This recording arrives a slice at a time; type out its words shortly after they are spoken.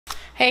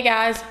Hey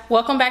guys,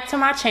 welcome back to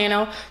my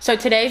channel. So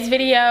today's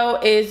video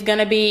is going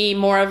to be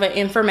more of an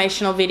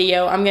informational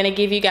video. I'm going to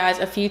give you guys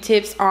a few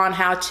tips on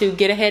how to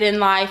get ahead in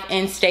life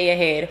and stay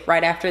ahead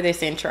right after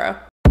this intro.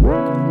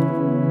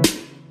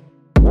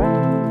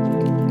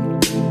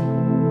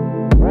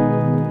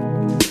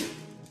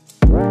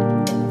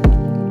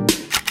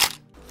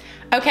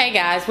 Okay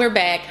guys, we're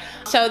back.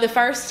 So the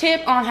first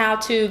tip on how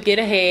to get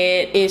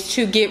ahead is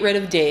to get rid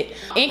of debt.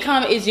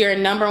 Income is your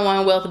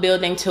 #1 wealth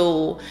building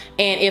tool.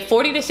 And if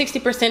 40 to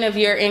 60% of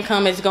your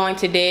income is going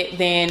to debt,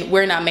 then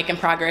we're not making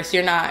progress.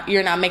 You're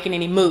not making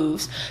any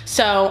moves.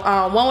 So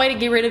one way to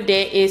get rid of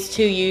debt is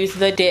to use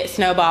the debt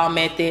snowball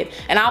method.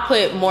 And I'll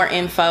put more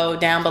info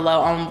down below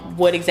on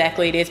what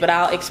exactly it is, but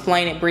I'll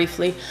explain it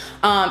briefly.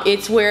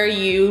 It's where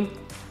you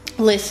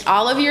list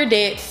all of your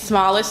debts,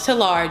 smallest to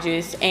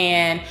largest,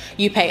 and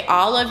you pay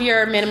all of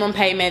your minimum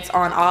payments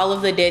on all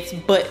of the debts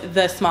but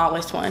the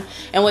smallest one.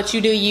 And what you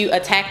do, you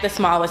attack the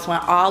smallest one.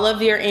 All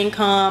of your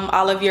income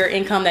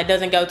that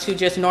doesn't go to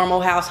just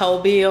normal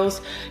household bills,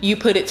 you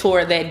put it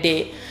toward that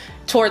debt,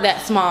 toward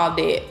that small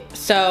debt.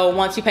 So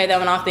once you pay that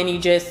one off, then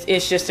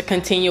it's just a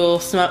continual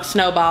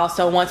snowball.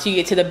 So once you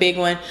get to the big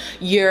one,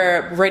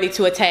 you're ready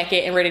to attack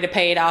it and ready to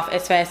pay it off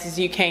as fast as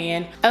you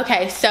can.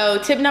 Okay, so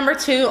tip number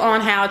 2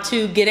 on how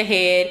to get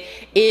ahead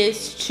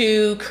is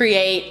to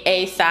create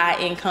a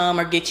side income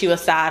or get you a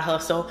side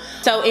hustle.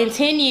 So in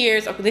 10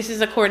 years, this is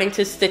according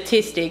to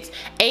statistics,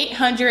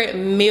 800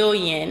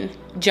 million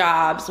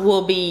jobs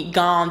will be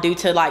gone due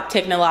to like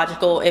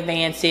technological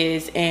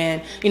advances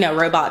and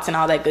robots and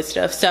all that good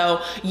stuff.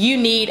 So you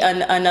need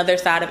another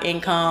side of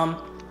income,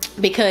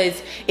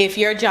 because if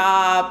your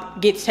job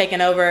gets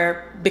taken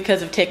over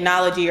because of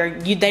technology, or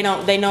they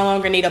no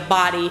longer need a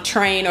body,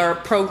 train or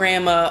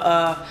program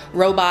a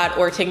robot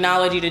or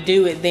technology to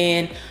do it,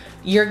 then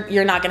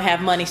you're not gonna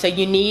have money. So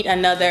you need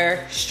another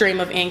stream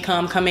of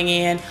income coming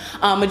in.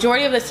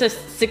 Majority of the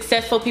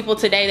successful people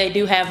today, they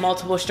do have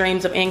multiple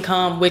streams of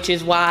income, which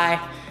is why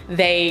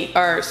they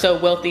are so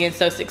wealthy and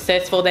so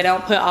successful. They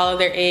don't put all of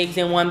their eggs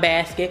in one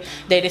basket.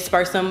 They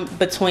disperse them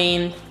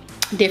between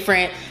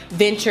different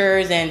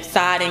ventures and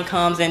side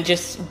incomes and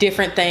just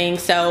different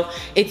things. So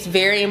it's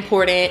very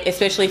important,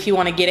 especially if you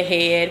want to get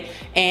ahead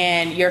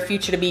and your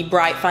future to be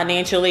bright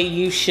financially,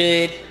 you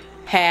should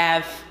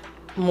have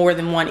more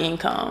than one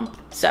income.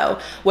 So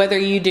whether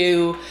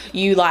you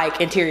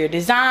like interior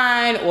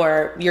design,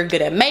 or you're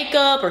good at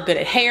makeup, or good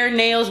at hair,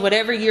 nails,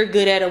 whatever you're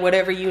good at or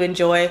whatever you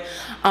enjoy,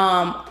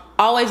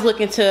 always look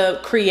into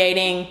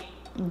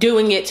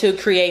doing it to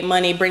create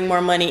money, bring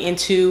more money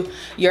into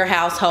your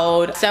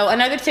household. So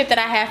another tip that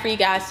I have for you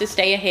guys to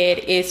stay ahead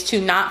is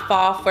to not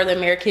fall for the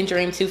American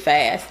dream too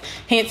fast.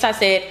 Hence I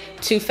said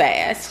too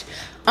fast.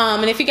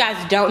 And if you guys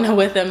don't know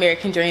what the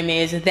American dream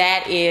is,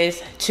 that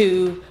is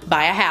to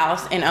buy a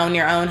house and own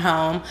your own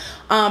home.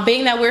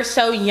 Being that we're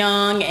so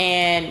young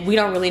and we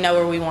don't really know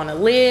where we want to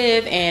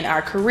live and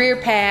our career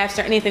paths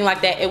or anything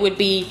like that, it would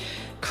be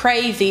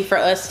crazy for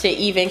us to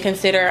even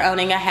consider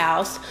owning a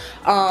house.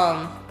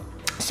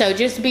 So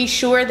just be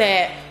sure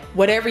that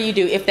whatever you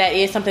do, if that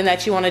is something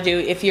that you want to do,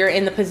 if you're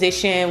in the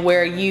position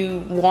where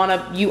you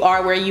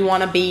are where you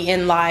want to be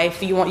in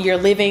life, you're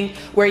living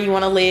where you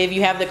want to live,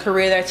 you have the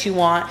career that you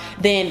want,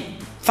 then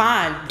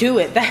fine, do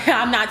it.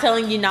 I'm not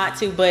telling you not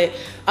to, but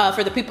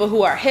for the people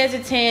who are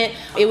hesitant,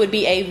 it would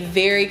be a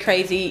very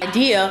crazy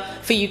idea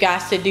for you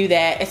guys to do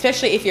that,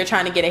 especially if you're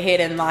trying to get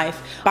ahead in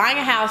life.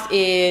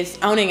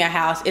 Owning a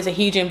house is a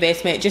huge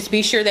investment. Just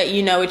be sure that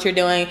you know what you're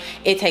doing.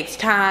 It takes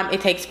time,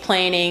 it takes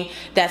planning.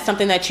 That's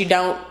something that you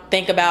don't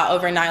think about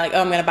overnight, like,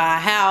 oh, I'm gonna buy a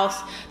house.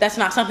 That's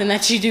not something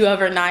that you do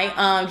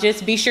overnight.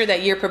 Just be sure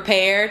that you're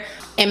prepared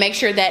and make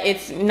sure that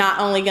it's not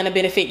only gonna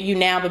benefit you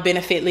now, but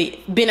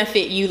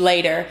benefit you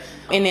later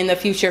and in the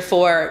future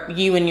for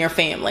you and your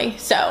family.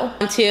 So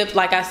one tip,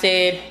 like I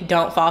said,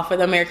 don't fall for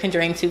the American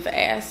dream too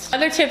fast.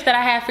 Other tip that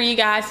I have for you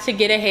guys to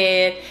get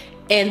ahead,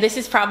 and this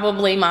is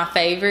probably my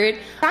favorite,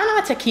 try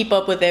not to keep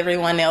up with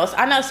everyone else.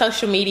 I know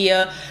social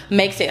media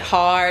makes it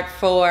hard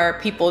for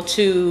people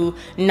to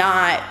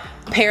not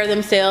compare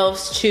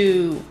themselves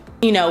to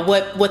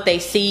what they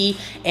see,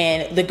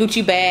 and the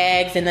Gucci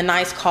bags and the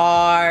nice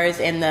cars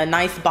and the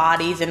nice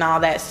bodies and all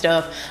that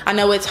stuff. I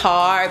know it's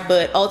hard,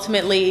 but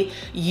ultimately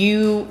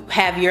you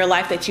have your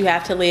life that you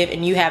have to live,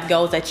 and you have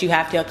goals that you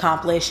have to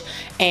accomplish,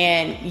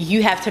 and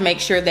you have to make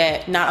sure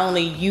that not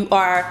only you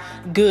are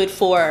good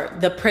for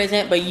the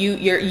present, but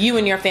you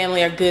and your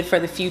family are good for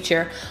the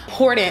future.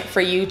 Important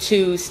for you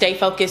to stay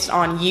focused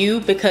on you,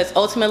 because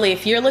ultimately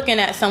if you're looking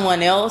at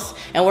someone else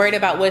and worried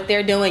about what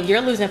they're doing,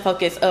 you're losing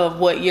focus of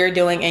what you're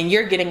doing, and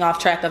you're getting off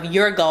track of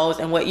your goals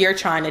and what you're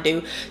trying to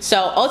do.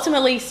 So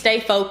ultimately stay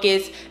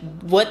focused.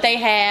 What they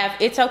have,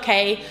 it's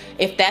okay.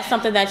 If that's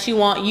something that you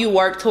want, you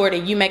work toward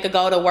it. You make a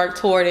goal to work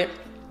toward it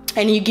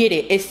and you get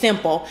it. It's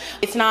simple.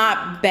 It's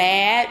not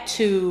bad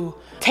to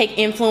take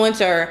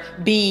influence or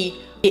be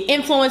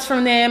influenced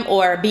from them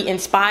or be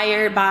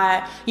inspired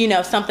by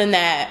something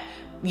that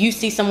you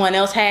see someone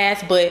else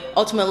has, but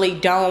ultimately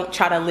don't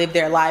try to live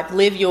their life.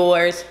 Live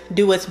yours,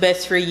 do what's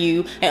best for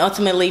you, and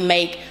ultimately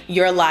make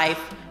your life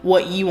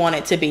what you want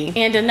it to be.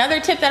 And another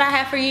tip that I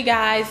have for you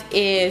guys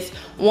is,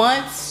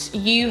 once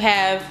you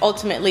have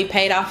ultimately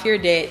paid off your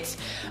debts,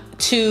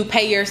 to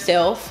pay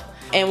yourself.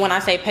 And when I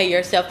say pay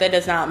yourself, that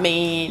does not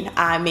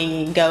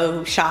mean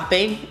go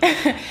shopping.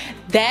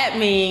 That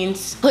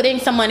means putting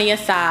some money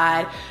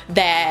aside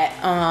that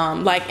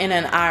like in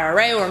an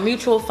IRA or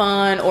mutual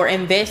fund, or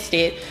invest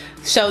it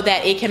so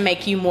that it can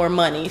make you more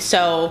money.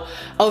 So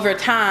over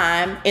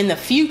time in the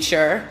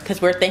future, because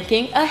we're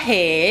thinking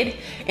ahead,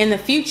 in the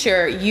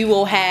future you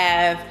will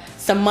have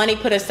some money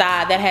put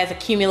aside that has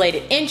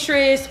accumulated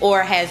interest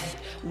or has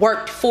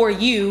worked for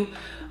you.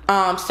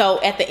 So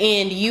at the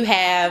end you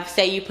have,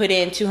 say you put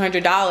in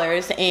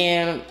 $200,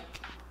 and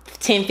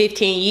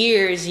 10-15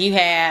 years you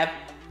have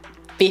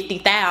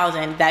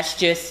 50,000. That's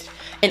just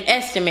an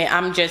estimate.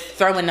 I'm just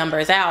throwing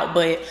numbers out,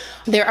 but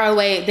there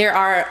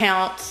are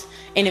accounts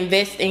and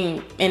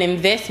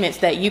investments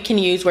that you can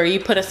use where you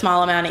put a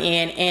small amount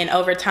in, and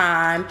over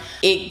time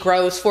it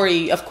grows for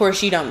you. Of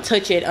course, you don't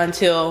touch it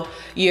until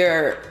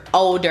you're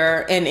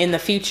older and in the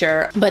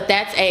future, but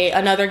that's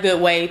another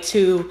good way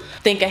to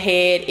think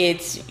ahead.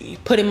 It's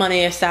putting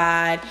money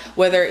aside,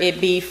 whether it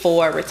be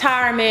for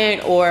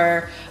retirement,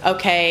 or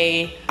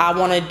okay, I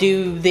want to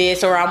do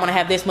this, or I want to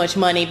have this much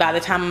money by the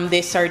time I'm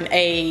this certain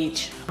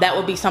age. That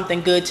would be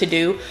something good to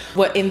do.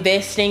 What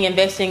investing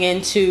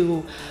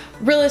into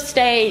real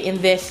estate,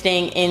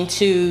 investing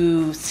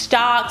into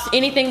stocks,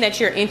 anything that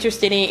you're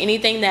interested in,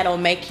 anything that'll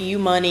make you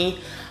money,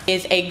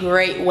 is a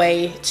great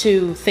way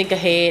to think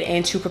ahead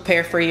and to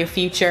prepare for your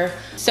future.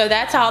 So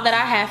that's all that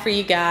I have for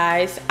you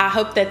guys. I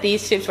hope that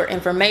these tips were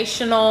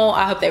informational.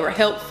 I hope they were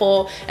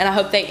helpful, and I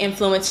hope they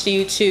influenced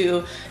you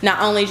to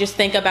not only just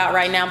think about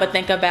right now, but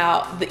think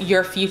about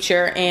your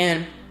future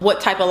and what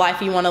type of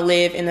life you want to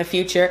live in the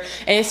future.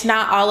 And it's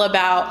not all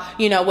about,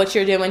 you know, what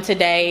you're doing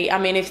today. I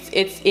mean,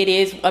 it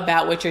is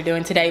about what you're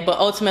doing today, but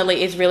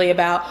ultimately it's really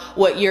about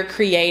what you're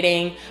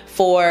creating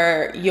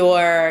for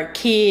your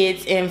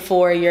kids and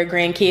for your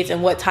grandkids,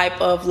 and what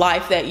type of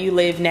life that you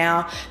live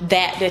now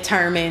that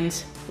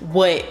determines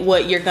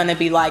what you're gonna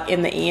be like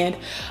in the end.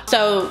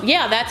 So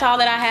yeah, that's all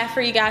that I have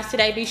for you guys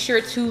today. Be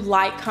sure to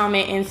like,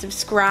 comment, and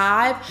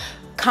subscribe.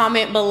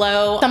 Comment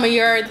below some of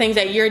your things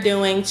that you're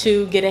doing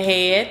to get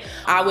ahead.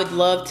 I would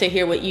love to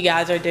hear what you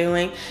guys are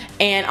doing.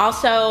 And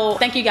also,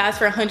 thank you guys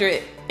for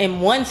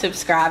 101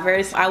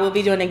 subscribers. I will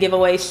be doing a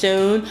giveaway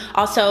soon.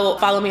 Also,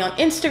 follow me on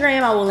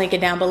Instagram. I will link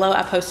it down below.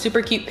 I post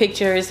super cute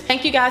pictures.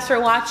 Thank you guys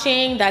for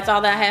watching. That's all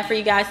that I have for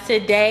you guys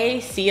today.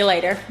 See you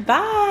later.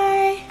 Bye.